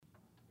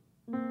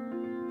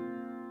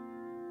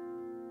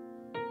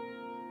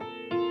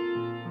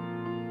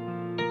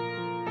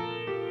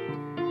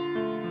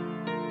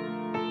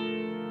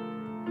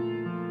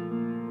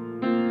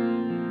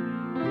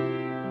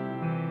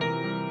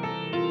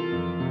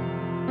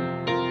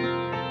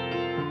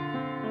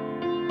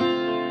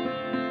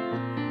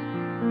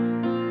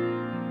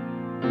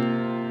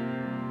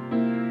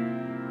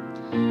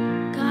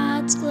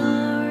God's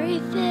glory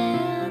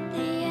filled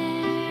the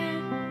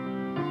air.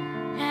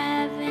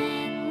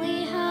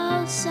 Heavenly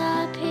hosts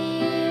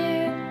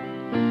appear,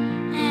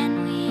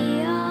 and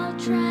we all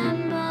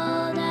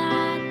trembled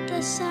at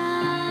the sight.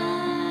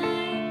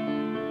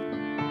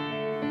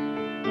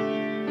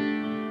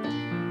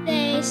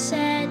 They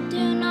said,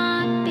 "Do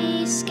not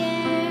be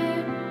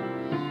scared.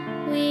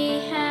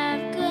 We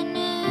have good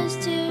news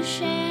to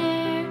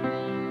share.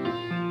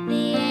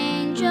 The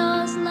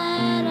angels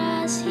led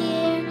us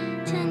here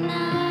tonight."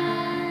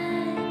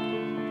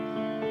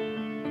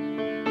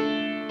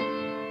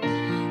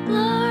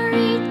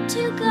 Glory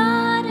to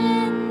God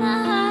in the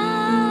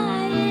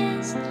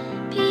highest,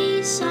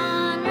 peace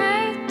on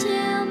earth to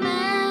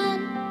men.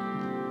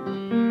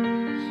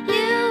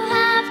 You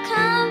have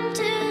come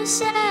to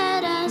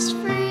set us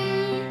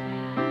free.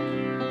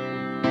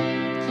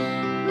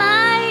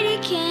 Mighty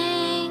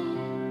King,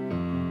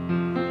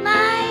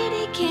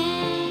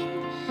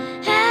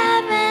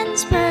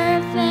 heaven's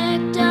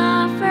perfect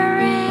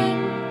offering,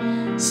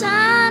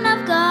 Son of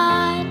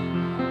God,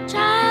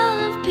 child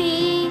of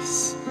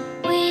peace,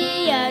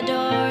 we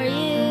adore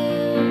you.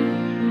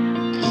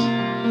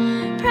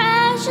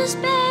 Precious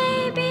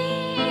baby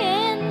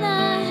in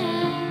the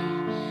hay,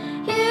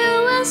 you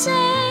will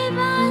save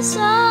us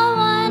all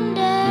one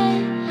day.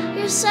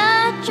 You're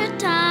such a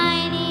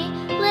tiny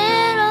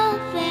little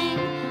thing,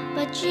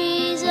 but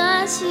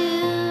Jesus,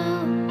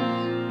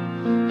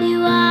 you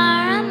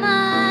are a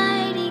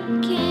mighty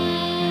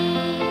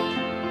King.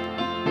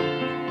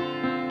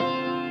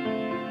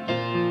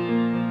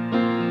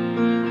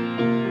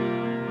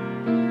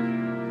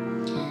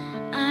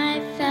 I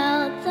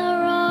felt the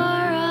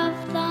roar of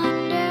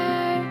thunder,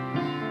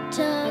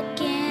 took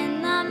in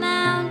the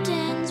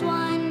mountains'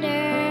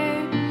 wonder.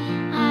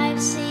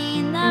 I've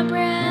seen the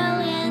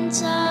brilliance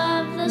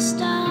of the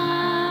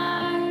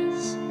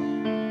stars,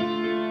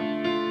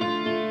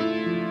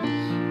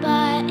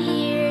 but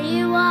here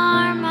you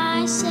are,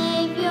 my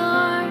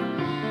Savior.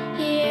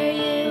 Here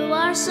you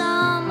are so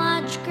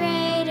much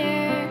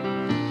greater.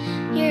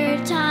 Your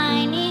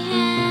tiny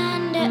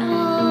hand, it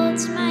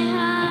holds my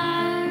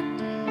heart.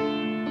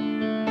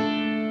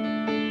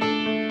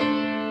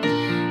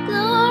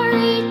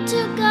 Glory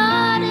to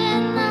God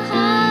in the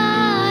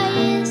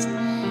highest,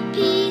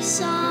 peace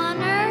on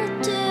earth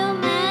to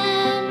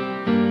men.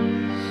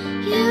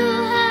 You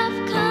have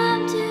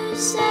come to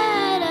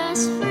set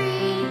us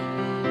free.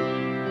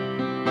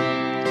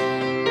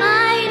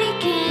 Mighty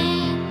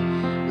King,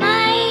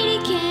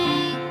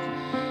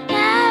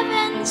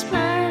 heaven's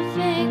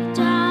perfect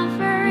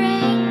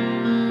offering,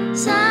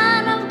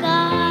 Son of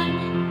God,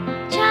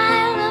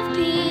 child of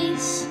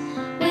peace,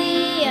 we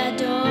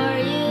adore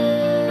you.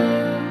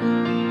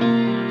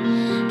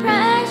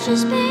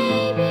 Precious baby